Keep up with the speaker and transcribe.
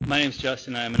My name's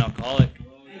Justin. I am an alcoholic.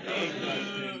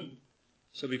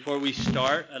 So before we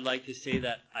start, I'd like to say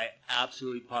that I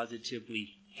absolutely positively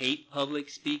hate public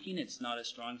speaking. It's not a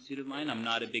strong suit of mine. I'm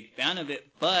not a big fan of it,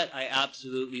 but I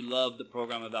absolutely love the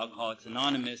program of Alcoholics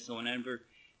Anonymous. So whenever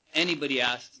anybody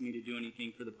asks me to do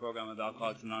anything for the program of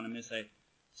Alcoholics Anonymous, I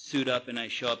suit up and I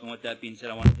show up. And with that being said,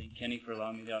 I want to thank Kenny for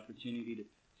allowing me the opportunity to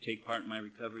take part in my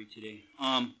recovery today.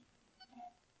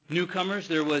 Newcomers,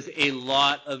 there was a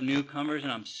lot of newcomers,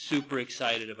 and I'm super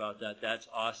excited about that. That's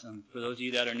awesome. For those of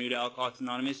you that are new to Alcoholics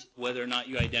Anonymous, whether or not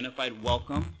you identified,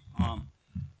 welcome.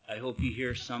 I hope you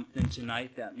hear something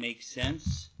tonight that makes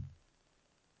sense.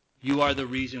 You are the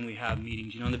reason we have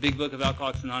meetings. You know, in the big book of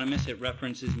Alcoholics Anonymous, it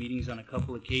references meetings on a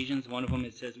couple occasions. One of them,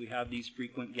 it says we have these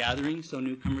frequent gatherings so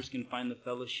newcomers can find the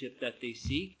fellowship that they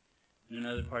seek. And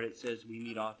another part, it says we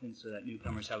meet often so that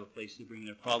newcomers have a place to bring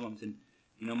their problems. And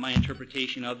you know, my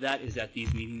interpretation of that is that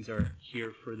these meetings are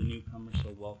here for the newcomers,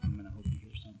 so welcome, and I hope you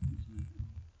hear something tonight.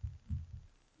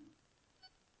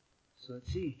 So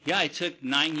let's see. Yeah, I took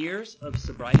 9 years of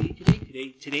sobriety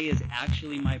today. Today is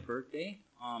actually my birthday.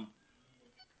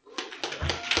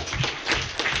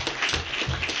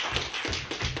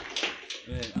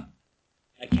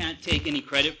 I can't take any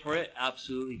credit for it.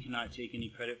 Absolutely cannot take any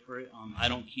credit for it. I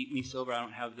don't keep me sober. I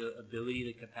don't have the ability,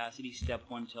 the capacity. Step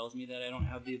one tells me that I don't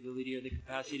have the ability or the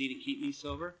capacity to keep me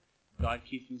sober. God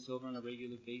keeps me sober on a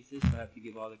regular basis. I have to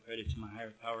give all the credit to my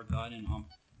higher power, God, and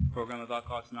program of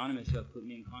Alcoholics Anonymous who have put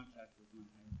me in contact with my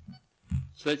higher power.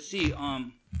 So let's see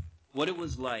what it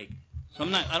was like. So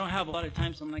I don't have a lot of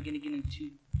time, so I'm not going to get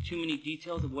into too many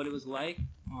details of what it was like.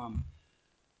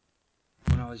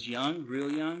 When I was young,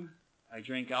 real young, I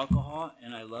drank alcohol,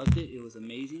 and I loved it. It was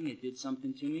amazing. It did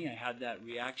something to me. I had that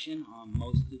reaction.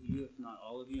 Most of you, if not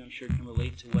all of you, I'm sure can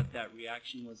relate to what that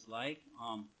reaction was like.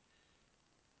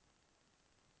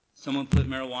 Someone put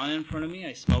marijuana in front of me.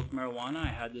 I smoked marijuana. I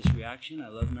had this reaction. I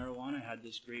love marijuana. I had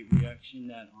this great reaction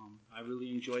that I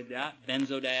really enjoyed that.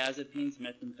 Benzodiazepines,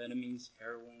 methamphetamines,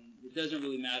 heroin. It doesn't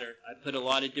really matter. I put a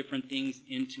lot of different things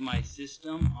into my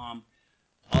system.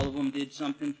 All of them did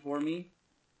something for me,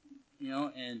 you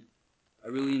know, and I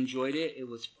really enjoyed it. It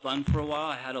was fun for a while.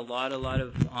 I had a lot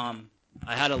of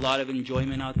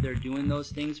enjoyment out there doing those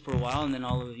things for a while, and then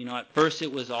at first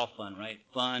it was all fun, right?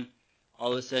 Fun.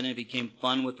 All of a sudden it became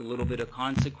fun with a little bit of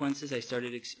consequences. I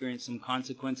started experiencing some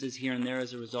consequences here and there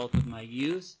as a result of my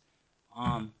use.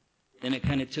 Then it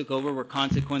kind of took over where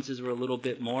consequences were a little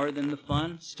bit more than the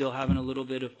fun, still having a little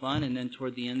bit of fun, and then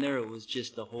toward the end there it was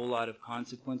just a whole lot of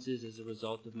consequences as a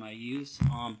result of my use.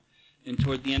 And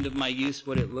toward the end of my use,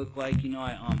 what it looked like, you know,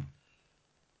 I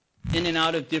in and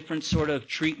out of different sort of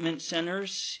treatment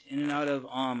centers, in and out of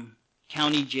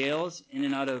county jails, in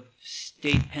and out of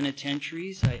state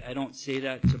penitentiaries. I don't say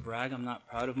that to brag. I'm not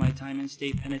proud of my time in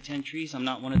state penitentiaries. I'm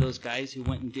not one of those guys who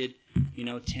went and did,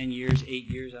 10 years, 8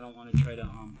 years. I don't want to try to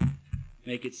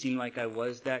make it seem like I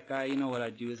was that guy. You know, what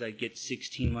I do is I get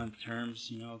 16-month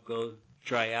terms, go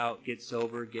dry out, get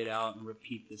sober, get out, and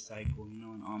repeat the cycle,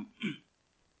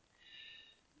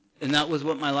 and that was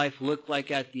what my life looked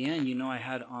like at the end. I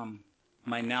had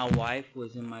my now wife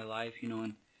was in my life,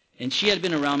 and she had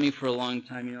been around me for a long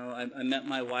time. I met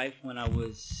my wife when I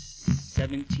was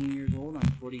 17 years old.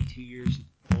 I'm 42 years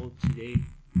old today,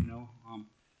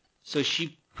 So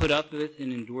she put up with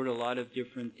and endured a lot of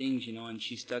different things, and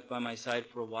she stuck by my side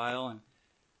for a while.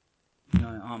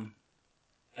 And,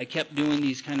 I kept doing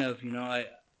these kind of,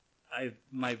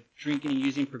 my drinking and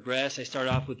using progressed. I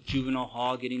started off with juvenile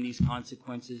hall, getting these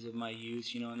consequences of my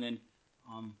use, and then,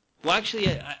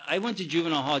 I went to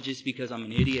juvenile hall just because I'm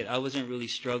an idiot. I wasn't really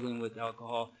struggling with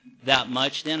alcohol that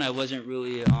much then. I wasn't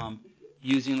really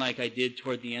using like I did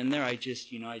toward the end there. I just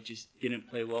didn't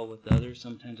play well with others.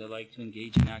 Sometimes I like to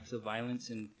engage in acts of violence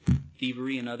and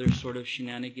thievery and other sort of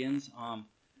shenanigans.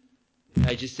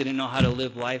 I just didn't know how to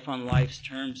live life on life's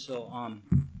terms, so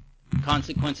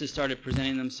consequences started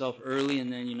presenting themselves early,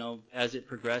 and then, as it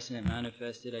progressed and it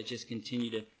manifested, I just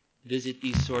continued to visit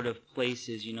these sort of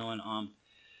places,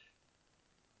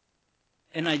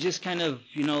 and I just kind of,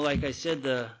 like I said,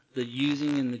 the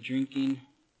using and the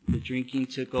drinking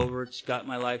took over. It's got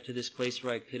my life to this place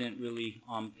where I couldn't really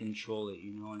control it,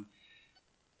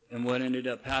 and what ended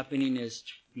up happening is,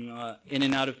 in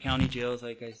and out of county jails,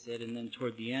 like I said, and then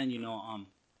toward the end,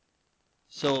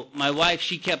 so my wife,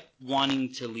 she kept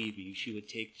wanting to leave me. She would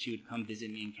come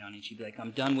visit me in county. She'd be like,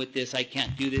 I'm done with this. I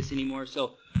can't do this anymore.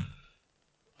 So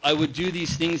I would do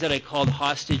these things that I called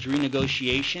hostage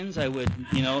renegotiations. I would,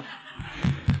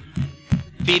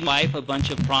 feed my wife a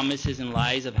bunch of promises and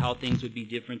lies of how things would be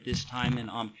different this time.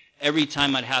 And every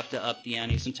time I'd have to up the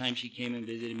ante. Sometimes she came and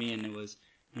visited me, and it was,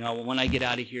 when I get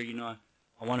out of here,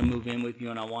 I want to move in with you,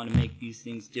 and I want to make these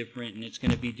things different, and it's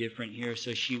going to be different here.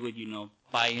 So she would,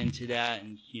 buy into that,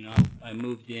 and, I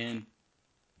moved in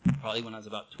probably when I was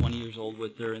about 20 years old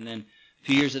with her, and then a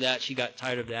few years of that, she got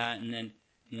tired of that, and then,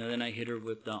 then I hit her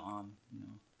with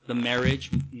the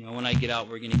marriage. When I get out,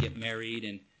 we're going to get married,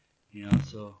 and,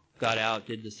 so got out,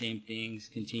 did the same things,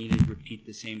 continued to repeat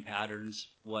the same patterns,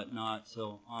 whatnot.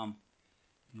 So,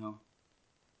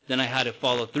 then I had to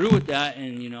follow through with that,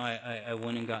 and, I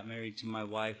went and got married to my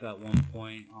wife at one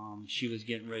point. She was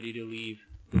getting ready to leave,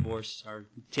 divorce, or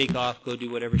take off, go do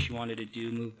whatever she wanted to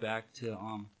do, move back to,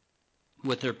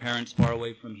 with her parents far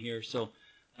away from here. So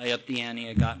I upped the ante,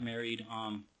 I got married.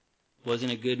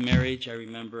 Wasn't a good marriage. I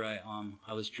remember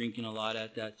I was drinking a lot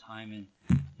at that time, and,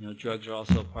 drugs are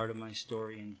also a part of my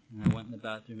story, and I went in the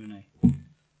bathroom and I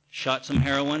shot some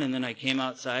heroin, and then I came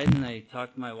outside and I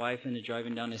talked my wife into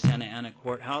driving down to Santa Ana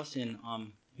Courthouse and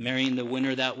marrying the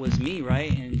winner that was me,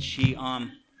 right? And she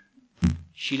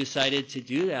decided to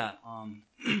do that.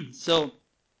 So,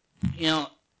 and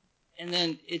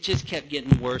then it just kept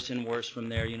getting worse and worse from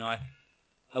there.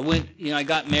 I went, I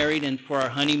got married, and for our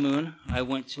honeymoon, I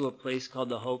went to a place called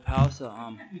the Hope House,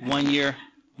 a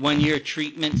one-year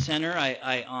treatment center.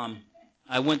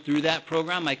 I went through that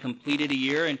program. I completed a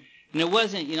year, and it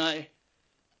wasn't,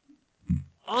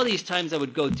 all these times I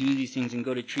would go do these things and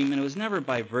go to treatment, it was never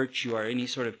by virtue or any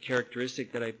sort of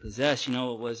characteristic that I possessed. It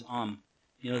was,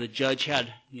 the judge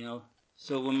had,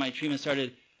 so when my treatment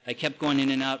started, I kept going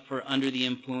in and out for under the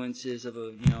influences of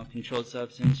a, controlled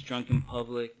substance, drunk in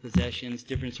public, possessions,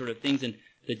 different sort of things, and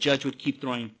the judge would keep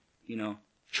throwing,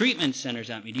 treatment centers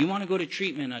at me. Do you want to go to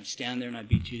treatment? I'd stand there and I'd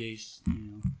be 2 days,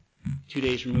 2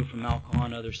 days removed from alcohol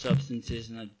and other substances,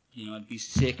 and I'd be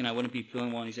sick and I wouldn't be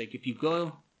feeling well. And he's like, if you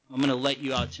go, I'm going to let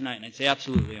you out tonight. And I'd say,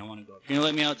 absolutely, I want to go. If you're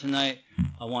going to let me out tonight,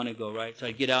 I want to go, right? So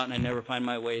I'd get out and I'd never find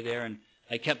my way there. And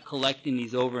I kept collecting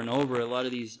these over and over, a lot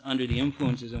of these under the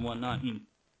influences and whatnot. And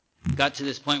got to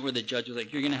this point where the judge was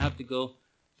like, you're going to have to go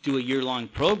do a year-long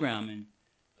program. And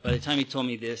by the time he told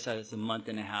me this, I was a month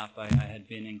and a half. I had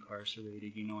been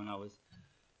incarcerated, and I was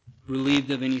relieved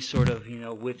of any sort of,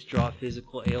 withdrawal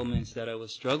physical ailments that I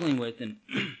was struggling with. And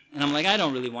I'm like, I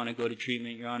don't really want to go to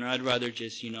treatment, Your Honor. I'd rather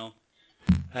just, I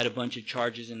had a bunch of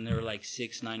charges and they were like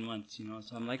 6-9 months,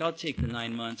 So I'm like, I'll take the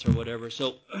 9 months or whatever.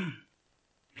 So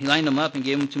he lined them up and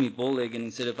gave them to me bull-legged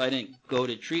and said if I didn't go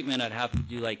to treatment, I'd have to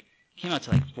do came out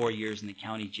to 4 years in the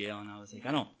county jail. And I was like,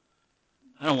 I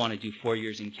don't want to do 4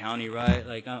 years in county, right?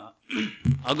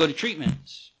 I'll go to treatment.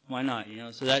 Why not,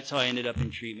 So that's how I ended up in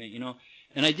treatment,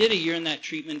 And I did a year in that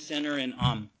treatment center, and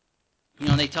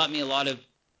they taught me a lot of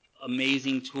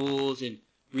amazing tools and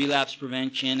relapse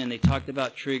prevention, and they talked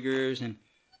about triggers, and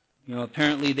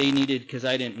apparently they needed, because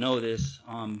I didn't know this,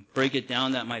 break it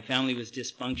down that my family was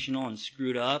dysfunctional and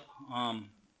screwed up,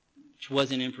 which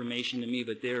wasn't information to me,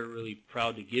 but they were really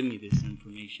proud to give me this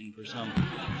information for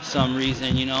some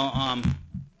reason,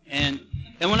 And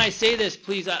when I say this,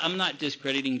 please, I'm not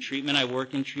discrediting treatment. I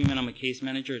work in treatment. I'm a case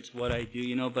manager. It's what I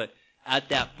do, but at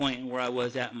that point where I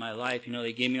was at in my life,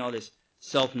 they gave me all this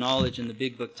self-knowledge, and the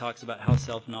big book talks about how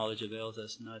self-knowledge avails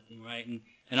us nothing, right?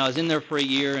 And I was in there for a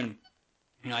year, and,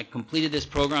 I completed this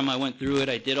program. I went through it.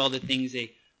 I did all the things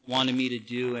they wanted me to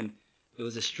do, and it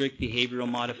was a strict behavioral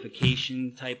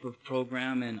modification type of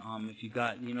program, and if you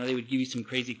got, they would give you some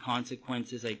crazy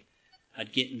consequences, like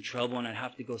I'd get in trouble and I'd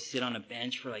have to go sit on a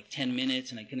bench for 10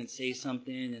 minutes and I couldn't say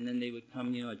something, and then they would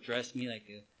come, address me like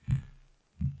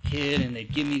a kid, and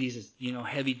they'd give me these,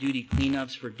 heavy duty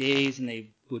cleanups for days, and they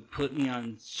would put me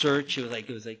on search. It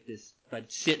was like this,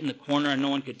 I'd sit in the corner and no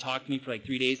one could talk to me for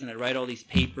 3 days, and I'd write all these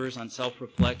papers on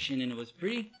self-reflection, and it was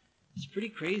pretty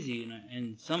crazy,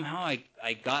 and somehow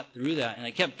I got through that, and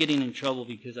I kept getting in trouble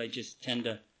because I just tend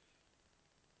to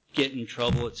get in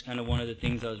trouble. It's kind of one of the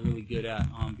things I was really good at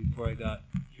before I got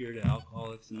here to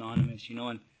Alcoholics Anonymous,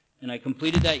 and I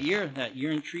completed that year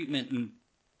in treatment, and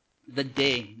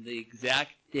the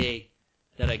exact day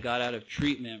that I got out of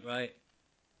treatment, right,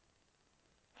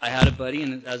 I had a buddy,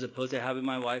 and as opposed to having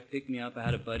my wife pick me up, I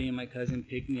had a buddy and my cousin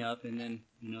pick me up, and then,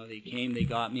 they came, they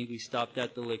got me, we stopped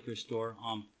at the liquor store,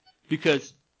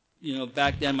 because,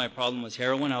 back then my problem was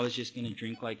heroin. I was just going to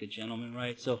drink like a gentleman,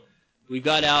 right? So we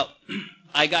got out.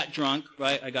 I got drunk,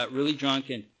 right? I got really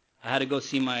drunk, and I had to go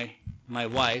see my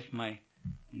wife,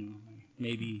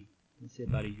 maybe, let's say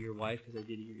about a year wife, because I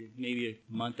did maybe a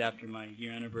month after my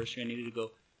year anniversary. I needed to go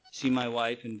see my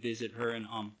wife and visit her, and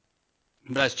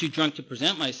but I was too drunk to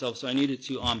present myself, so I needed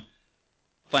to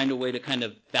find a way to kind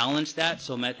of balance that.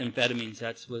 So methamphetamines,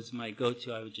 that was my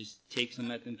go-to. I would just take some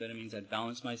methamphetamines. I'd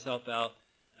balance myself out.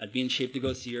 I'd be in shape to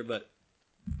go see her, but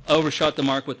I overshot the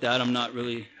mark with that.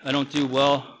 I don't do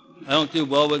well I don't do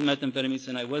well with methamphetamines,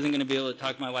 and I wasn't going to be able to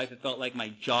talk to my wife. It felt like my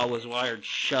jaw was wired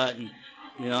shut, and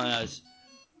and I was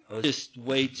just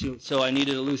way too. So I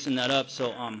needed to loosen that up.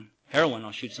 So heroin.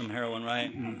 I'll shoot some heroin,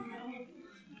 right? And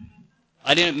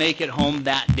I didn't make it home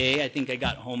that day. I think I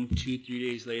got home 2-3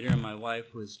 days later, and my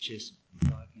wife was just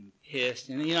fucking pissed.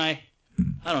 And I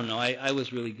don't know. I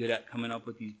was really good at coming up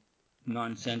with these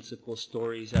nonsensical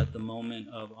stories at the moment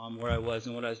of where I was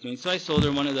and what I was doing. So I sold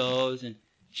her one of those, and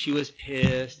she was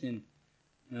pissed, and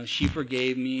she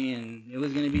forgave me, and it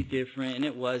was going to be different, and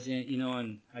it wasn't,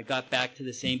 and I got back to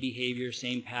the same behavior,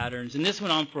 same patterns, and this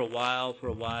went on for a while,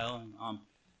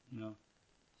 and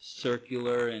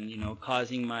circular, and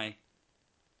causing my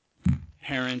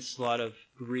parents a lot of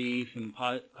grief, and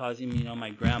causing my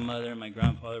grandmother and my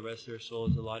grandfather, rest their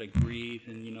souls, a lot of grief,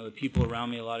 and the people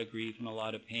around me a lot of grief and a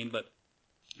lot of pain. But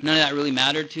none of that really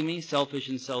mattered to me. Selfish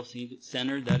and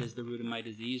self-centered, that is the root of my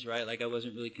disease, right? Like I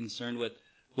wasn't really concerned with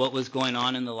what was going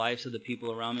on in the lives of the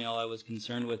people around me. All I was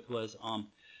concerned with was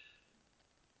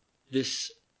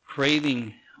this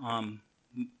craving,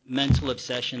 mental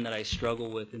obsession that I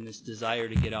struggle with, and this desire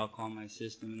to get alcohol in my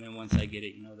system. And then once I get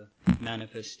it, the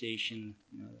manifestation,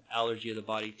 the allergy of the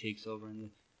body takes over, and the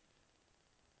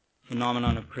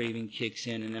phenomenon of craving kicks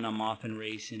in, and then I'm off and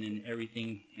racing, and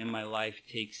everything in my life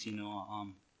takes,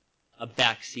 a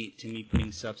backseat to me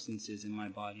putting substances in my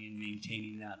body and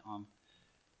maintaining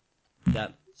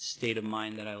that state of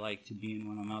mind that I like to be in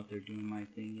when I'm out there doing my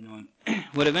thing, And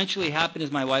what eventually happened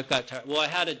is my wife got tired. Well, I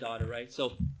had a daughter, right?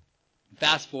 So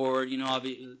fast forward, I'll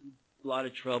be a lot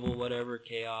of trouble, whatever,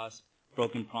 chaos,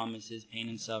 broken promises, pain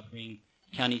and suffering,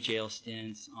 county jail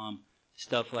stints,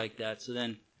 stuff like that. So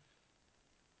then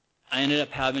I ended up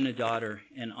having a daughter,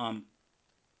 and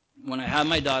when I had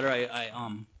my daughter,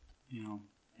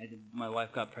 my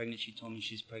wife got pregnant. She told me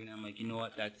she's pregnant. I'm like, you know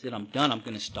what? That's it. I'm done. I'm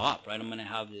going to stop, right? I'm going to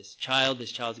have this child.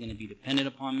 This child's going to be dependent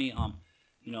upon me.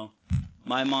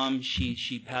 My mom,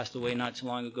 she passed away not too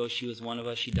long ago. She was one of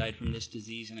us. She died from this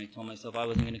disease, and I told myself I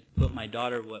wasn't going to put my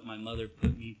daughter what my mother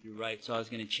put me through, right? So I was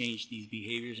going to change these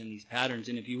behaviors and these patterns.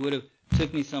 And if you would have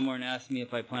took me somewhere and asked me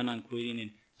if I planned on quitting and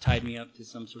tied me up to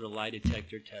some sort of lie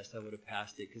detector test, I would have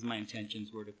passed it because my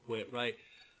intentions were to quit, right?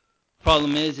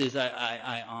 Problem is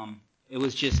it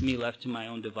was just me left to my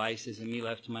own devices, and me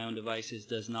left to my own devices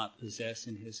does not possess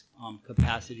in his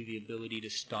capacity the ability to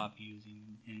stop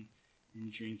using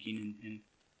and drinking. And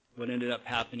what ended up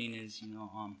happening is,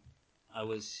 I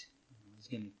was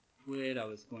going to quit. I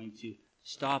was going to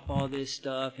stop all this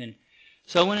stuff. And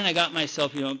so I went and I got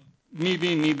myself, me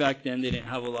being me back then, they didn't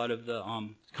have a lot of the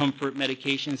comfort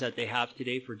medications that they have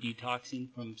today for detoxing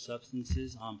from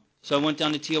substances. So I went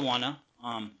down to Tijuana.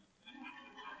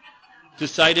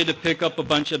 Decided to pick up a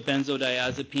bunch of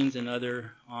benzodiazepines and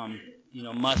other,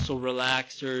 muscle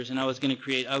relaxers, and I was going to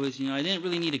create. I didn't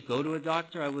really need to go to a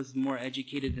doctor. I was more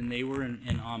educated than they were in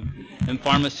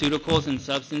pharmaceuticals and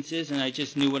substances, and I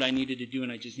just knew what I needed to do,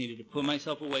 and I just needed to put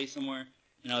myself away somewhere,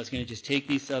 and I was going to just take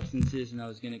these substances, and I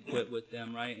was going to quit with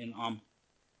them, right? And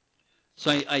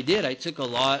so I did. I took a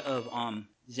lot of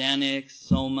Xanax,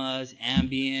 Somas,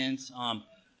 Ambients.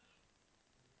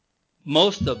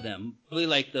 Most of them, really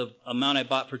like the amount I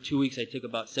bought for 2 weeks, I took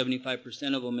about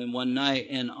 75% of them in one night,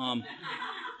 and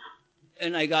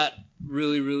I got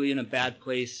really, really in a bad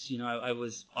place. I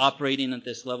was operating at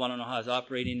this level I don't know how I was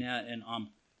operating at, and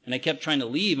I kept trying to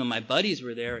leave, and my buddies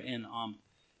were there, and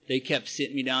they kept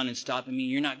sitting me down and stopping me.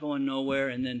 You're not going nowhere,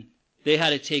 and then they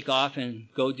had to take off and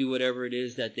go do whatever it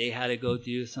is that they had to go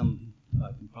do,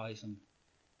 probably some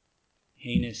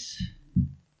heinous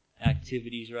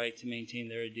activities, right, to maintain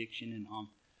their addiction. And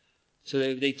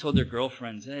so they told their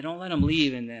girlfriends, hey, don't let them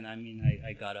leave. And then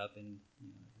I got up, and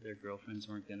their girlfriends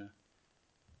weren't gonna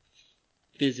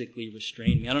physically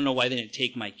restrain me. I don't know why they didn't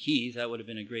take my keys. That would have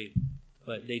been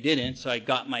but they didn't. So I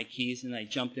got my keys, and I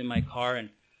jumped in my car,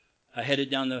 and I headed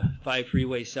down the 5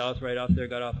 freeway south right off there,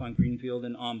 got off on Greenfield.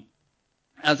 And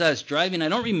as I was driving, I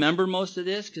don't remember most of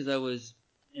this because I was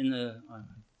in the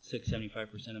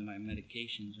 75% of my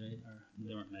medications, right? Or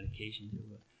they weren't medications.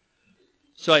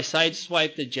 So I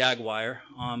sideswiped the Jaguar.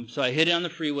 So I hit it on the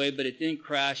freeway, but it didn't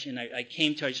crash, and I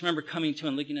just remember coming to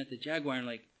and looking at the Jaguar, and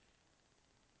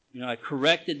I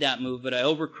corrected that move, but I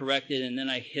overcorrected, and then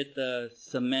I hit the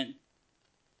cement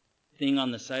thing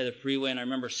on the side of the freeway, and I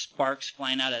remember sparks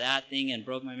flying out of that thing and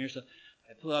broke my mirror. So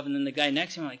I pulled off, and then the guy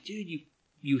next to me, I'm like, dude,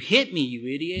 you hit me,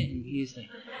 you idiot. And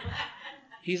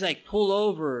he's like, pull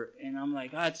over. And I'm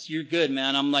like, you're good,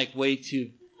 man. I'm like way too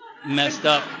messed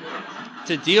up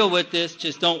to deal with this.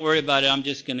 Just don't worry about it. I'm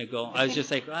just going to go. I was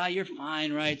just like, you're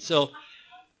fine, right? So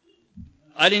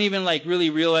I didn't even like really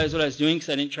realize what I was doing because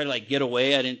I didn't try to like get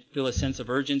away. I didn't feel a sense of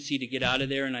urgency to get out of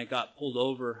there, and I got pulled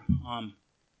over. And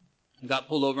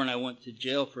I went to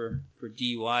jail for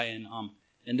DUI,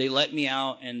 and they let me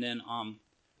out, and then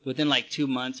within like 2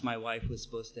 months my wife was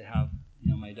supposed to have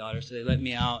my daughter, so they let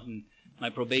me out, and my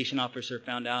probation officer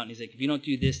found out, and he's like, if you don't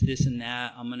do this, this, and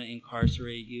that, I'm gonna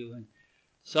incarcerate you. And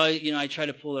so I tried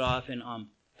to pull it off, and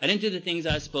I didn't do the things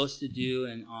I was supposed to do,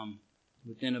 and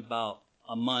within about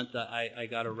a month I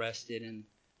got arrested, and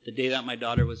the day that my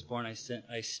daughter was born, I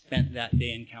spent that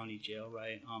day in county jail,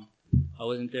 right? I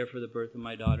wasn't there for the birth of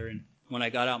my daughter, and when I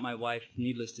got out, my wife,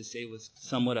 needless to say, was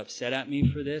somewhat upset at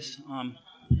me for this.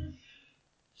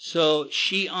 So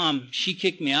she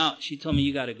kicked me out. She told me,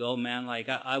 you got to go, man. Like,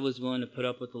 I was willing to put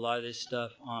up with a lot of this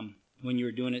stuff when you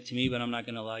were doing it to me, but I'm not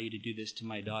going to allow you to do this to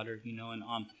my daughter,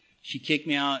 And she kicked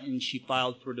me out, and she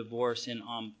filed for divorce. And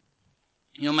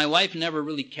my wife never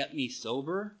really kept me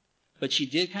sober, but she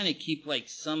did kind of keep like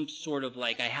some sort of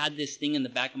like, I had this thing in the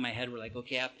back of my head where like,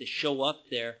 okay, I have to show up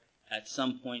there at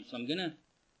some point, so I'm gonna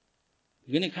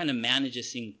kind of manage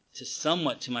this thing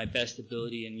to my best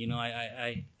ability. And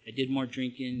I did more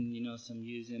drinking, some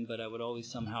using, but I would always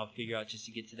somehow figure out just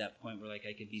to get to that point where like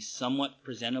I could be somewhat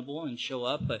presentable and show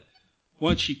up. But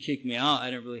once she kicked me out,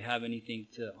 I didn't really have anything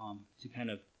to kind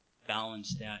of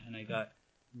balance that, and I got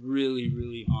really,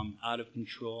 really out of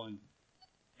control, and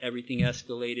everything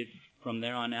escalated from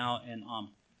there on out. And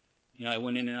I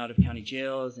went in and out of county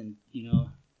jails, and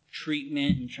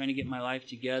treatment, and trying to get my life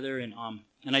together, and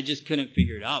I just couldn't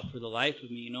figure it out for the life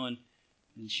of me,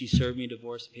 and she served me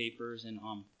divorce papers, and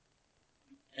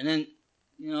then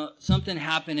something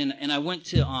happened, and I went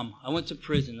to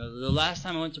prison. The last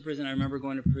time I went to prison, I remember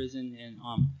going to prison, and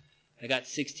I got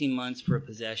 16 months for a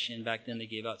possession. Back then they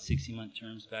gave out 16-month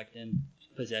terms. Back then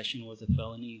possession was a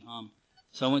felony.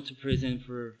 So I went to prison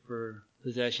for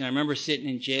possession. I remember sitting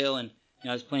in jail, and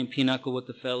I was playing pinochle with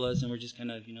the fellas, and we're just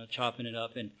kind of chopping it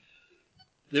up, and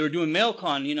they were doing mail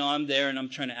con. I'm there, and I'm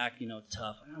trying to act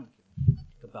tough. I don't give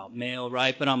a fuck about mail,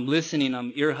 right? But I'm listening,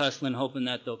 I'm ear hustling, hoping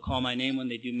that they'll call my name when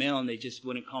they do mail, and they just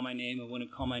wouldn't call my name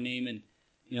and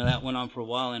that went on for a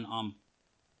while, and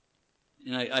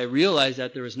I realized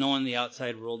that there was no one in the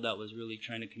outside world that was really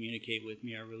trying to communicate with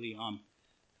me, or really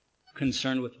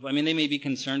concerned with. I mean, they may be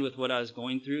concerned with what I was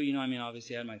going through.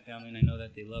 Obviously I had my family, and I know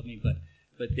that they love me,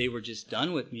 but they were just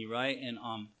done with me, right? And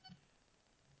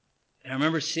I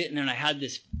remember sitting there, and I had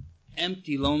this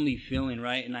empty, lonely feeling,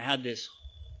 right? And I had this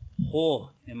hole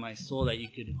in my soul that you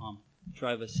could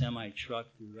drive a semi-truck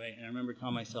through, right? And I remember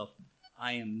telling myself,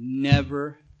 I am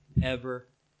never, ever,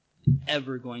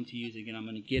 ever going to use it again. I'm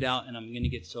going to get out, and I'm going to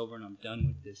get sober, and I'm done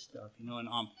with this stuff, And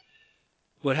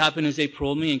what happened is they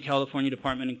paroled me in California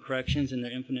Department of Corrections. In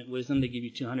their infinite wisdom, they give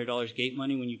you $200 gate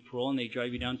money when you parole, and they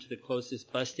drive you down to the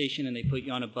closest bus station, and they put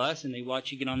you on a bus, and they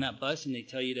watch you get on that bus, and they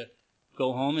tell you to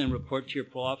go home and report to your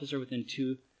parole officer within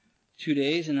two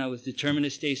days. And I was determined to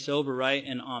stay sober, right?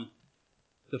 And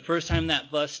the first time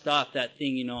that bus stopped, that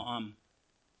thing,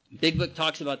 Big Book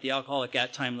talks about the alcoholic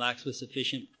at time lacks with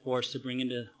sufficient force to bring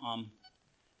into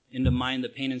mind the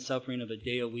pain and suffering of a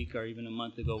day, a week, or even a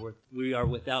month ago, where we are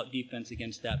without defense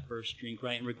against that first drink,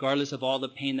 right? And regardless of all the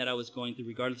pain that I was going through,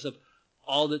 regardless of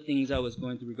all the things I was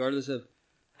going through, regardless of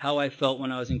how I felt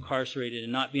when I was incarcerated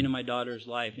and not being in my daughter's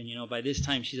life, and by this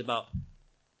time she's about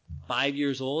 5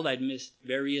 years old. I'd missed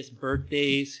various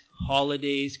birthdays,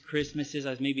 holidays, Christmases. I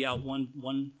was maybe out one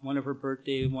of her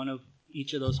birthday, one of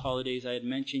each of those holidays I had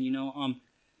mentioned.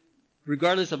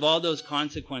 Regardless of all those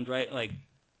consequences, right? Like,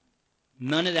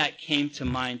 none of that came to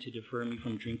mind to deter me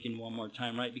from drinking one more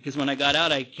time, right? Because when I got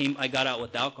out, I got out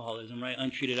with alcoholism, right?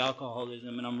 Untreated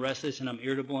alcoholism, and I'm restless, and I'm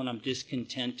irritable, and I'm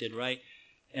discontented, right?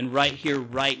 And right here,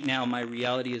 right now, my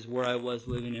reality is where I was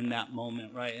living in that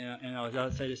moment, right? And I was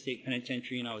outside the state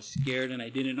penitentiary, and I was scared, and I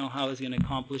didn't know how I was going to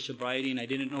accomplish sobriety, and I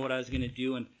didn't know what I was going to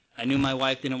do, and I knew my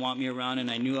wife didn't want me around, and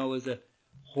I knew I was a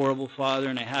horrible father,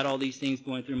 and I had all these things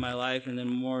going through my life, and then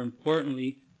more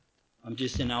importantly, I'm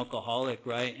just an alcoholic,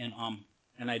 right?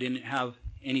 And I didn't have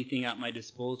anything at my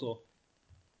disposal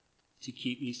to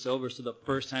keep me sober. So the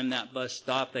first time that bus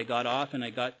stopped, I got off, and I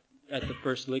got at the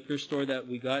first liquor store that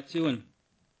we got to, and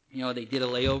they did a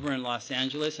layover in Los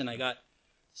Angeles, and I got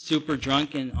super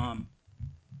drunk and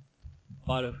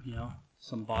bought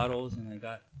some bottles, and I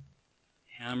got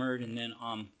hammered, and then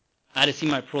I had to see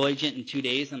my parole agent in 2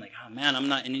 days. I'm like, oh man, I'm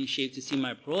not in any shape to see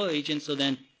my parole agent. So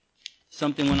then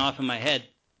something went off in my head.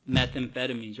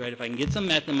 Methamphetamines, right? If I can get some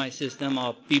meth in my system,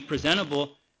 I'll be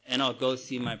presentable, and I'll go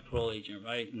see my parole agent,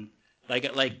 right? And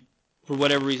like for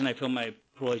whatever reason, I feel my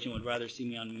parole agent would rather see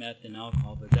me on meth than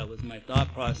alcohol, but that was my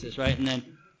thought process, right? And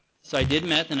then So I did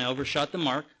meth, and I overshot the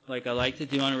mark, like I like to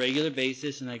do on a regular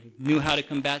basis, and I knew how to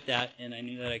combat that, and I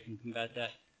knew that I can combat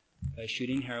that by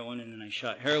shooting heroin, and then I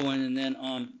shot heroin, and then,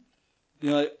 you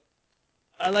know,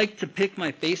 I like to pick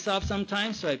my face off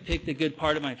sometimes, so I picked a good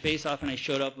part of my face off, and I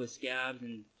showed up with scabs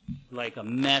and like a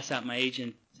mess at my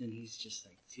agent, and he's just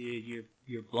like, dude,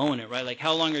 you're blowing it, right? Like,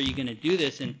 how long are you going to do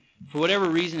this? And for whatever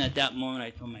reason at that moment, I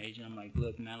told my agent, I'm like,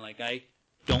 look, man, like, I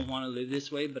don't want to live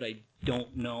this way, but I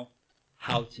don't know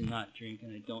how to not drink,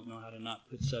 and I don't know how to not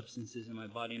put substances in my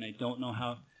body, and I don't know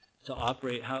how to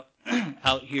operate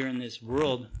out here in this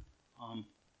world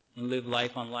and live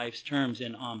life on life's terms.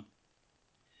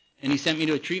 And he sent me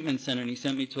to a treatment center, and he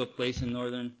sent me to a place in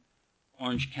northern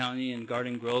Orange County in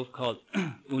Garden Grove called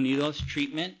Unidos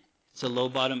Treatment. It's a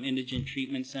low-bottom indigent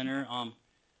treatment center.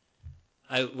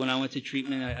 When I went to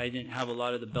treatment, I didn't have a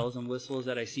lot of the bells and whistles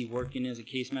that I see working as a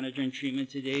case manager in treatment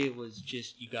today. It was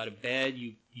just, you got a bed,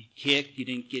 you kicked, you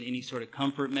didn't get any sort of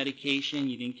comfort medication,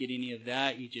 you didn't get any of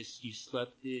that, you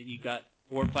slept, you got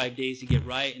 4 or 5 days to get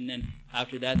right, and then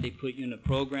after that they put you in a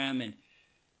program, and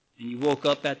you woke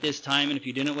up at this time, and if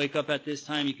you didn't wake up at this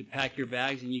time, you could pack your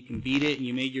bags and you can beat it, and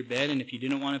you made your bed, and if you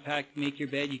didn't want to make your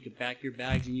bed, you could pack your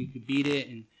bags and you could beat it,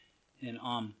 and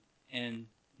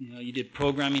you know, you did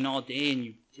programming all day, and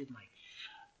you did like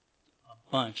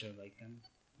a bunch of like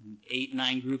 8,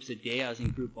 9 groups a day. I was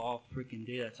in group all freaking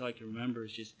day. That's all I can remember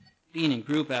is just being in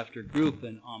group after group.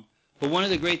 And but one of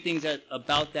the great things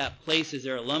about that place is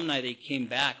their alumni. They came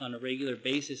back on a regular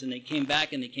basis, and they came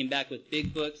back with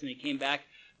big books, and they came back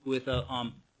with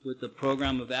a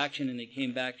program of action, and they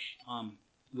came back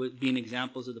with being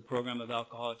examples of the program of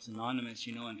Alcoholics Anonymous.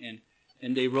 You know,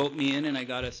 and they wrote me in, and I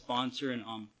got a sponsor,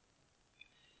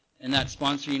 and that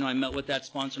sponsor, you know, I met with that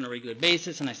sponsor on a regular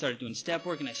basis, and I started doing step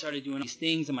work, and I started doing these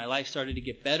things, and my life started to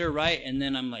get better, right? And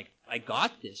then I'm like, I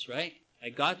got this, right? I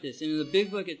got this. And in the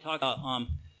big book, it talks about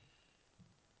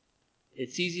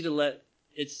it's easy to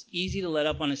let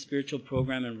up on a spiritual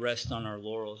program and rest on our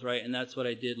laurels, right? And that's what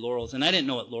I did, laurels. And I didn't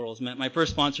know what laurels meant. My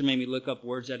first sponsor made me look up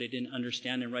words that I didn't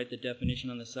understand and write the definition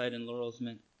on the side, and laurels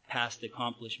meant past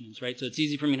accomplishments, right? So it's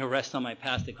easy for me to rest on my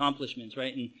past accomplishments,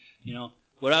 right? And, you know,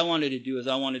 what I wanted to do is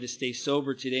I wanted to stay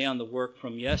sober today on the work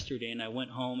from yesterday, and I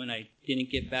went home and I didn't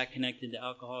get back connected to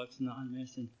Alcoholics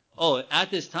Anonymous. And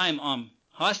at this time,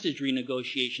 hostage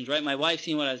renegotiations, right? My wife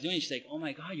seen what I was doing. She's like, "Oh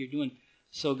my God, you're doing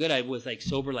so good." I was like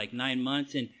sober like 9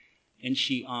 months, and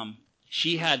she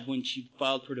had, when she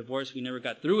filed for divorce, we never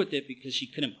got through with it because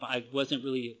I wasn't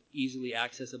really easily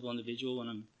accessible individual when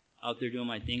I'm out there doing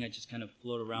my thing. I just kind of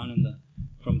float around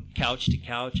from couch to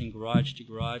couch and garage to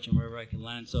garage and wherever I could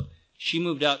land. So she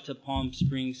moved out to Palm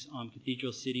Springs,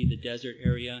 Cathedral City, the desert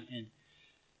area, and,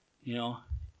 you know,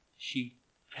 she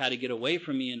had to get away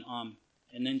from me,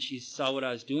 and then she saw what I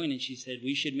was doing, and she said,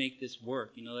 we should make this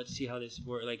work, you know, let's see how this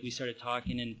works. Like, we started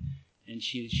talking, and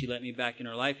she let me back in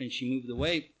her life, and she moved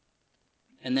away.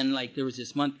 And then, like, there was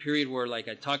this month period where, like,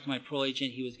 I talked to my parole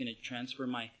agent. He was going to transfer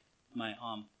my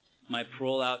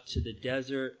parole out to the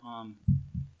desert,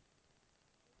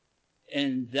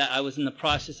 and that I was in the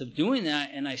process of doing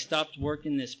that, and I stopped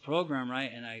working this program, right?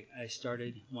 And I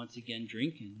started once again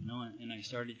drinking, you know, and I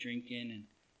started drinking, and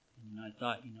you know, I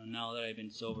thought, you know, now that I've been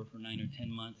sober for 9 or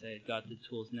 10 months, I had got the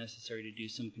tools necessary to do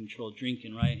some controlled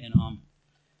drinking, right?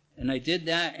 And I did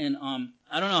that, and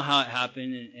I don't know how it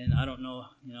happened, and I don't know,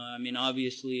 you know, I mean,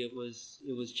 obviously it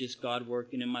was just God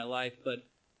working in my life, but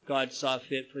God saw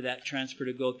fit for that transfer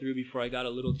to go through before I got a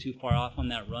little too far off on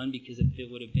that run, because if it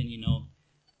would have been, you know,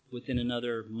 within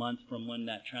another month from when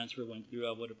that transfer went through,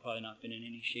 I would have probably not been in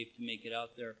any shape to make it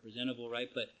out there presentable, right?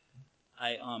 But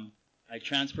I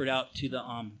transferred out to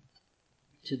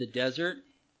the desert,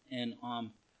 and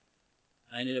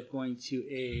I ended up going to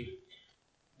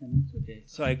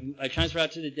So I transferred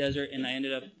out to the desert, and I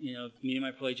ended up, you know, meeting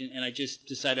my parole agent, and I just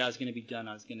decided I was going to be done.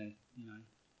 I was going to, you know,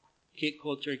 kick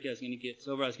cold turkey. I was going to get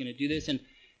sober. I was going to do this,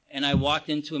 and I walked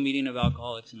into a meeting of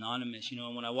Alcoholics Anonymous, you know,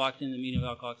 and when I walked into the meeting of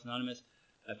Alcoholics Anonymous,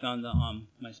 I found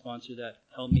my sponsor that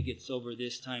helped me get sober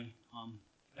this time,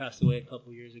 passed away a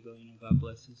couple years ago, you know, God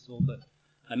bless his soul. But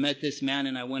I met this man,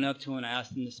 and I went up to him, and I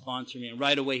asked him to sponsor me. And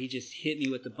right away, he just hit me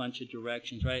with a bunch of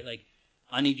directions, right? Like,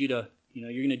 I need you to, you know,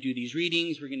 you're going to do these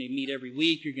readings. We're going to meet every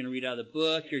week. You're going to read out of the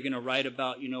book. You're going to write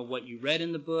about, you know, what you read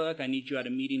in the book. I need you at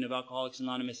a meeting of Alcoholics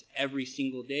Anonymous every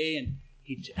single day. And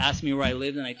he asked me where I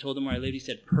lived, and I told him where I lived. He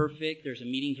said, perfect. There's a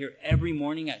meeting here every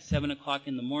morning at 7 o'clock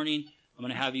in the morning. I'm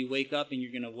going to have you wake up, and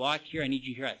you're going to walk here. I need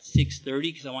you here at 6:30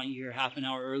 because I want you here half an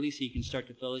hour early so you can start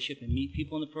to fellowship and meet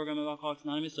people in the program of Alcoholics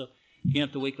Anonymous. So you're going to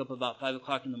have to wake up about 5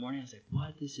 o'clock in the morning. I was like,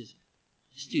 what? This is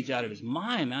this dude's out of his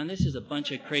mind, man. This is a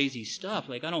bunch of crazy stuff.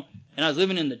 Like, and I was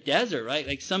living in the desert, right?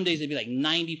 Like, some days it'd be like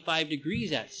 95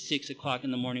 degrees at 6 o'clock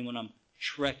in the morning when I'm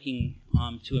trekking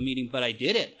to a meeting. But I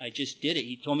did it. I just did it.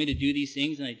 He told me to do these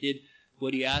things, and I did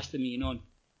what he asked of me, And I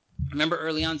remember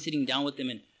early on sitting down with him,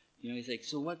 and, he's like,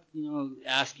 so what,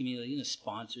 asking me, like,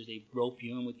 sponsors, they rope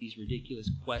you in with these ridiculous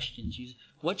questions.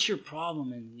 What's your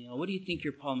problem? And, what do you think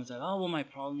your problem is? Like, oh, well, my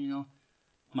problem,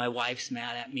 my wife's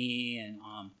mad at me,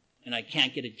 and I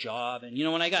can't get a job. And,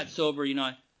 when I got sober,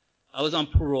 I was on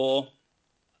parole.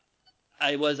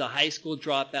 I was a high school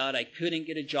dropout. I couldn't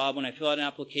get a job. When I filled out an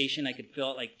application, I could fill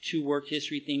out like 2 work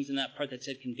history things, and that part that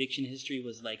said conviction history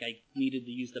was like I needed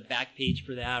to use the back page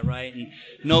for that, right? And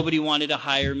nobody wanted to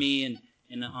hire me,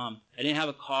 and I didn't have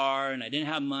a car, and I didn't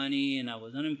have money, and I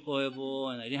was unemployable,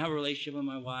 and I didn't have a relationship with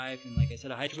my wife, and like I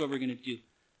said, here's what we're going to do.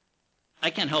 I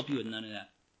can't help you with none of that.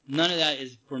 None of that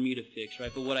is for me to fix,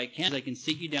 right? But what I can is I can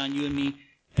sit you down, you and me,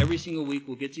 every single week.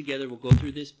 We'll get together. We'll go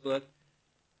through this book.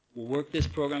 We'll work this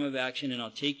program of action, and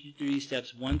I'll take you through these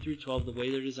steps 1 through 12, the way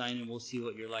they're designed, and we'll see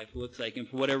what your life looks like. And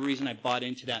for whatever reason, I bought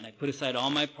into that, and I put aside all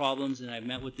my problems, and I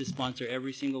met with this sponsor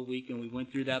every single week, and we went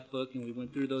through that book, and we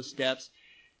went through those steps.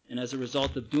 And as a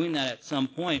result of doing that, at some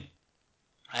point,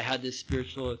 I had this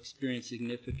spiritual experience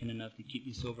significant enough to keep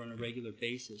me sober on a regular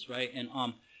basis, right? And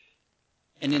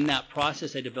in that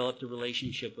process, I developed a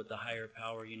relationship with the higher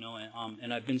power,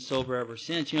 and I've been sober ever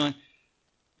since,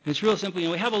 It's real simple.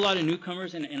 We have a lot of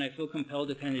newcomers, and I feel compelled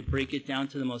to kind of break it down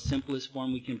to the most simplest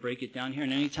form we can break it down here.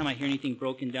 And anytime I hear anything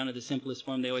broken down to the simplest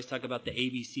form, they always talk about the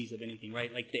ABCs of anything,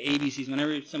 right? Like the ABCs.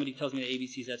 Whenever somebody tells me the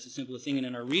ABCs, that's the simplest thing. And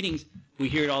in our readings, we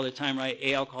hear it all the time, right?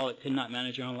 A, alcoholic could not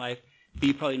manage their own life.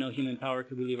 B, probably no human power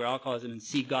could relieve our alcoholism. And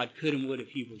C, God could and would if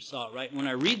he were sought, right? When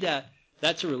I read that,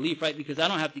 that's a relief, right? Because I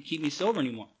don't have to keep me sober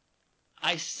anymore.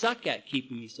 I suck at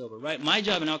keeping me sober, right? My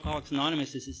job in Alcoholics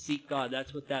Anonymous is to seek God.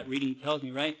 That's what that reading tells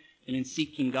me, right? And in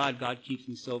seeking God, God keeps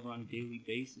me sober on a daily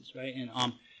basis, right?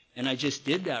 And I just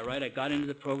did that, right? I got into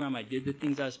the program. I did the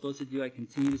things I was supposed to do. I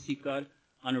continue to seek God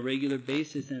on a regular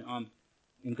basis, and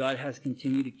God has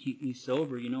continued to keep me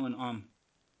sober,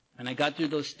 and I got through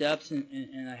those steps,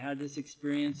 and I had this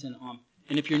experience, and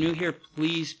if you're new here,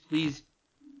 please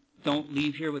don't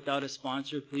leave here without a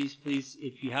sponsor. Please,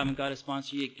 if you haven't got a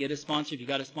sponsor yet, get a sponsor. If you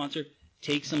got a sponsor,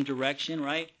 take some direction,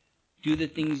 right? Do the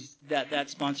things that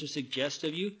sponsor suggests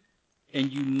of you.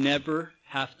 And you never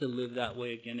have to live that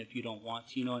way again if you don't want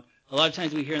to. A lot of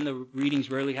times we hear in the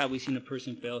readings, rarely have we seen a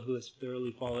person fail who has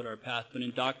thoroughly followed our path. But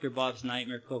in Dr. Bob's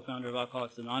Nightmare, co-founder of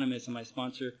Alcoholics Anonymous, and my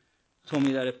sponsor told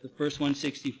me that if the first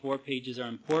 164 pages are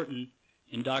important,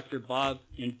 and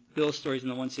Bill's story's in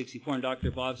the 164, and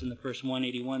Dr. Bob's in the first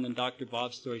 181, then Dr.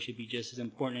 Bob's story should be just as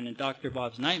important. And in Dr.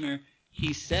 Bob's Nightmare,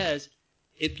 he says,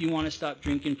 if you want to stop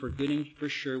drinking for good and for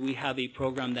sure, we have a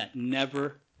program that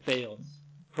never fails.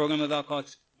 Program of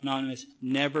Alcoholics Anonymous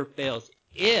never fails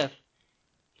if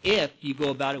you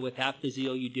go about it with half the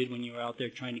zeal you did when you were out there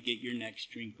trying to get your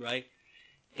next drink, right?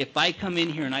 If I come in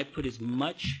here and I put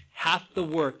half the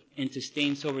work into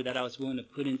staying sober that I was willing to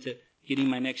put into getting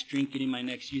my next drink, getting my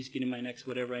next use, getting my next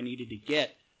whatever I needed to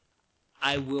get,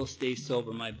 I will stay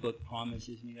sober. My book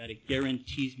promises me that. It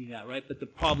guarantees me that, right? But the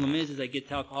problem is I get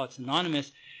to Alcoholics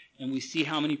Anonymous and we see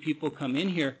how many people come in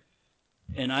here.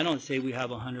 And I don't say we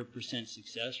have 100%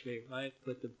 success rate, right?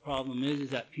 But the problem is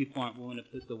that people aren't willing to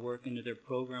put the work into their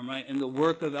program, right? And the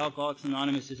work of Alcoholics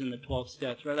Anonymous is in the 12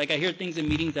 steps, right? Like I hear things in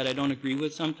meetings that I don't agree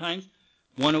with sometimes.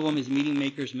 One of them is meeting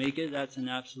makers make it. That's an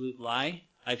absolute lie.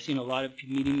 I've seen a lot of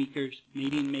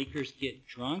meeting makers get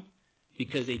drunk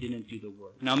because they didn't do the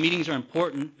work. Now, meetings are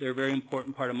important. They're a very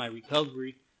important part of my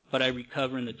recovery, but I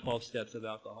recover in the 12 steps of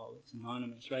Alcoholics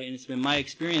Anonymous, right? And it's been my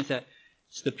experience that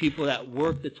it's the people that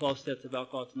work the 12 steps of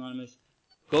Alcoholics Anonymous,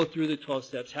 go through the 12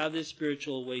 steps, have this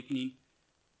spiritual awakening,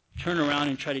 turn around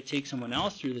and try to take someone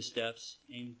else through the steps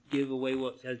and give away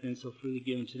what has been so freely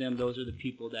given to them. Those are the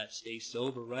people that stay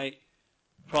sober, right?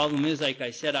 Problem is, like I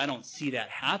said, I don't see that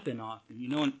happen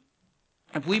often, and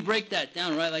if we break that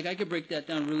down, right, like I could break that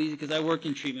down really easy because I work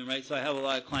in treatment, right? So I have a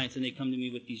lot of clients and they come to me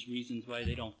with these reasons why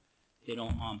they don't do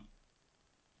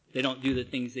the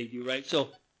things they do, right? So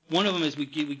one of them is we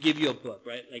give you a book,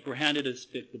 right? Like we're handed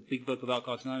the big book of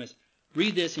Alcoholics Anonymous.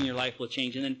 Read this and your life will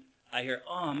change. And then I hear,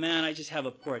 oh man, I just have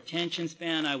a poor attention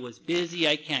span. I was busy.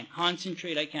 I can't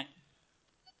concentrate.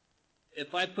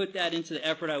 If I put that into the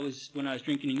effort when I was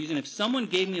drinking and using, if someone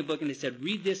gave me a book and they said,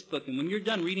 read this book, and when you're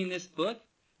done reading this book,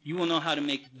 you will know how to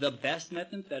make the best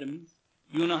methamphetamines.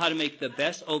 You will know how to make the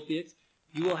best opiates.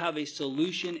 You will have a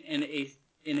solution and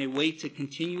a way to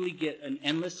continually get an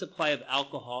endless supply of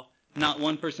alcohol. Not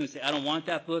one person would say, I don't want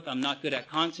that book. I'm not good at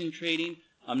concentrating.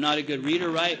 I'm not a good reader,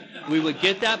 right? We would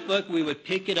get that book, we would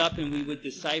pick it up, and we would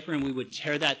decipher, and we would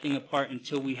tear that thing apart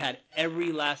until we had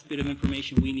every last bit of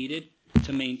information we needed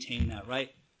to maintain that,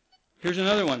 right? Here's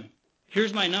another one.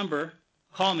 Here's my number.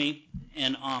 Call me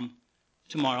and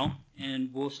tomorrow, and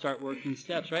we'll start working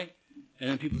steps, right? And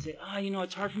then people say,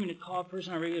 it's hard for me to call a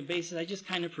person on a regular basis. I just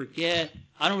kind of forget.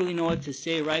 I don't really know what to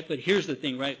say, right? But here's the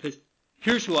thing, right? Because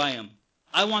here's who I am.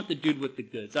 I want the dude with the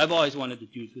goods. I've always wanted the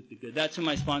dudes with the goods. That's who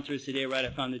my sponsor is today, right? I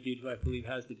found the dude who I believe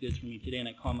has the goods for me today, and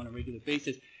I call him on a regular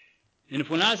basis. And if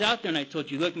when I was out there and I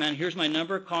told you, look, man, here's my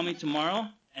number. Call me tomorrow,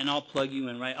 and I'll plug you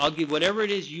in, right? I'll give whatever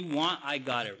it is you want. I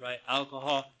got it, right?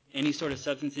 Alcohol, any sort of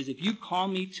substances. If you call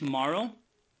me tomorrow,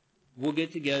 we'll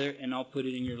get together, and I'll put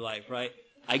it in your life, right?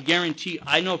 I guarantee,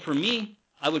 I know for me,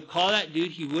 I would call that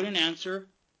dude, he wouldn't answer,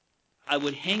 I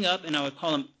would hang up, and I would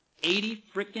call him 80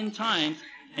 frickin' times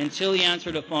until he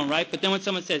answered the phone, right? But then when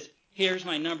someone says, here's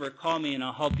my number, call me, and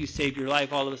I'll help you save your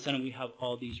life, all of a sudden we have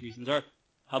all these reasons. Or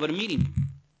how about a meeting?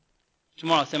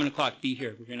 Tomorrow, 7 o'clock, be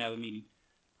here, we're going to have a meeting.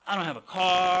 I don't have a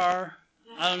car,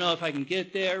 I don't know if I can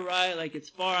get there, right? Like, it's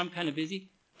far, I'm kind of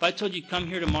busy. If I told you come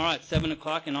here tomorrow at 7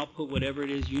 o'clock, and I'll put whatever it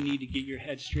is you need to get your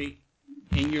head straight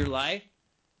in your life,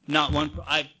 not one.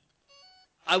 I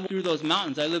went through those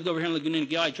mountains. I lived over here in Laguna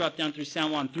Niguel. I dropped down through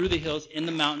San Juan, through the hills, in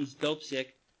the mountains, dope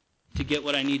sick, to get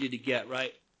what I needed to get,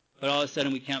 right? But all of a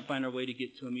sudden, we can't find our way to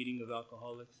get to a meeting of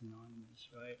Alcoholics Anonymous,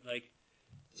 right? Like,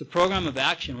 it's a program of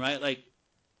action, right? Like,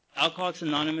 Alcoholics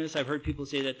Anonymous, I've heard people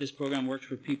say that this program works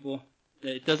for people,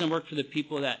 that it doesn't work for the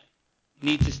people that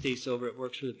need to stay sober. It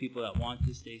works for the people that want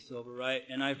to stay sober, right?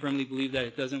 And I firmly believe that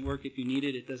it doesn't work if you need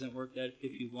it. It doesn't work that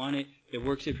if you want it. It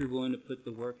works if you're willing to put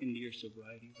the work into your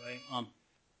sobriety, right?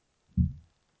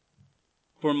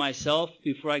 For myself,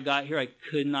 before I got here, I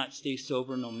could not stay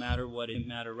sober no matter what. It didn't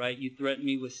matter, right? You threatened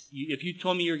me with, if you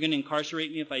told me you were going to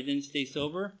incarcerate me if I didn't stay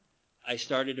sober, I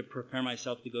started to prepare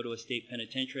myself to go to a state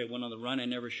penitentiary. I went on the run. I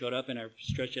never showed up, and I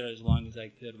stretched it out as long as I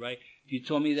could, right? If you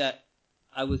told me that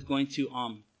I was going to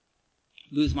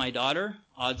lose my daughter,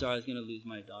 odds are I was going to lose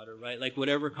my daughter, right? Like,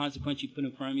 whatever consequence you put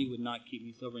in front of me would not keep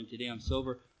me sober. And today I'm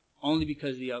sober only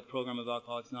because of the program of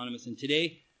Alcoholics Anonymous. And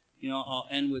today, I'll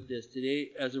end with this.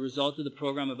 Today, as a result of the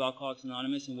program of Alcoholics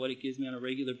Anonymous and what it gives me on a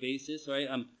regular basis, right?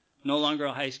 I'm no longer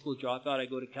a high school dropout. I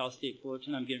go to Cal State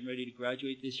Fullerton. I'm getting ready to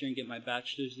graduate this year and get my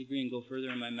bachelor's degree and go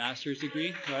further in my master's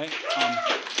degree, right?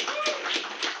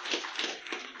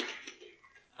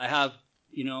 I have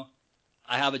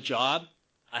a job.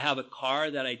 I have a car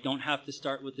that I don't have to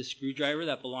start with a screwdriver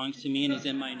that belongs to me and is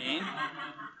in my name.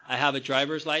 I have a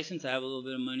driver's license. I have a little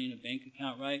bit of money in a bank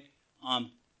account, right?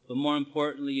 But more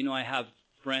importantly, I have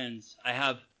friends. I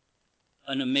have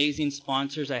an amazing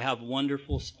sponsors. I have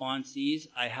wonderful sponsees.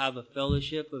 I have a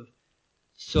fellowship of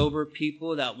sober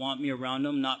people that want me around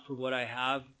them, not for what I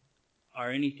have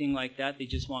or anything like that. They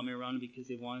just want me around them because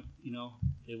they want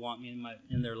me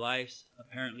in their lives,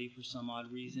 apparently for some odd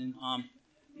reason.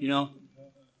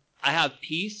 I have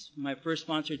peace. My first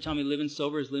sponsor told me living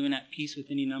sober is living at peace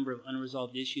with any number of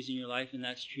unresolved issues in your life, and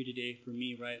that's true today for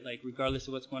me, right? Like, regardless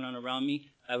of what's going on around me,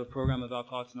 I have a program of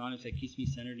Alcoholics Anonymous that keeps me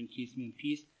centered and keeps me in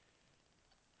peace.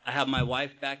 I have my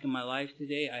wife back in my life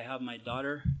today. I have my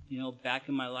daughter, back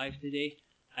in my life today.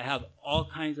 I have all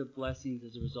kinds of blessings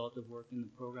as a result of working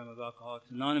the program of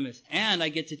Alcoholics Anonymous, and I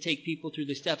get to take people through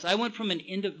the steps. I went from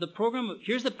the program.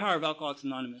 Here's the power of Alcoholics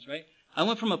Anonymous, right? I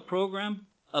went from a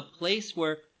place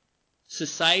where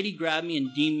society grabbed me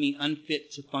and deemed me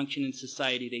unfit to function in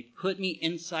society. They put me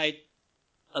inside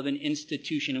of an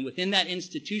institution, and within that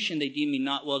institution, they deemed me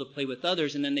not well to play with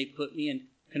others, and then they put me in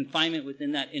confinement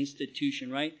within that institution,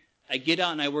 right? I get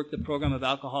out and I work the program of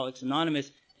Alcoholics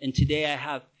Anonymous, and today I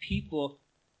have people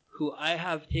who I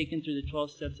have taken through the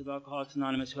 12 steps of Alcoholics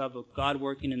Anonymous who have a God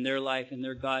working in their life, and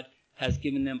their God has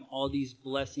given them all these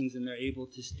blessings, and they're able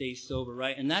to stay sober,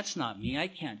 right? And that's not me. I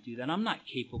can't do that. I'm not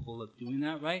capable of doing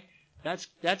that, right?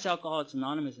 That's Alcoholics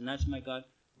Anonymous, and that's my God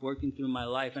working through my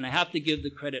life. And I have to give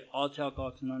the credit all to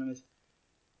Alcoholics Anonymous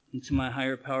and to my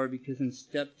higher power, because in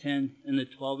step 10 in the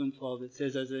 12 and 12, it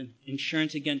says, as an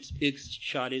insurance against big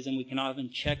shotism, we can often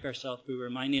check ourselves by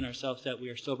reminding ourselves that we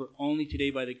are sober only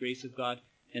today by the grace of God,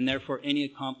 and therefore any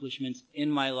accomplishments in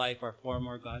my life are far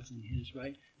more God's than His,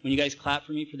 right? When you guys clap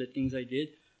for me for the things I did,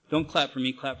 don't clap for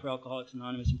me, clap for Alcoholics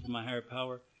Anonymous and for my higher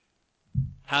power.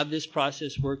 Have this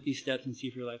process, work these steps, and see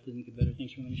if your life doesn't get better.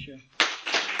 Thanks for letting me share.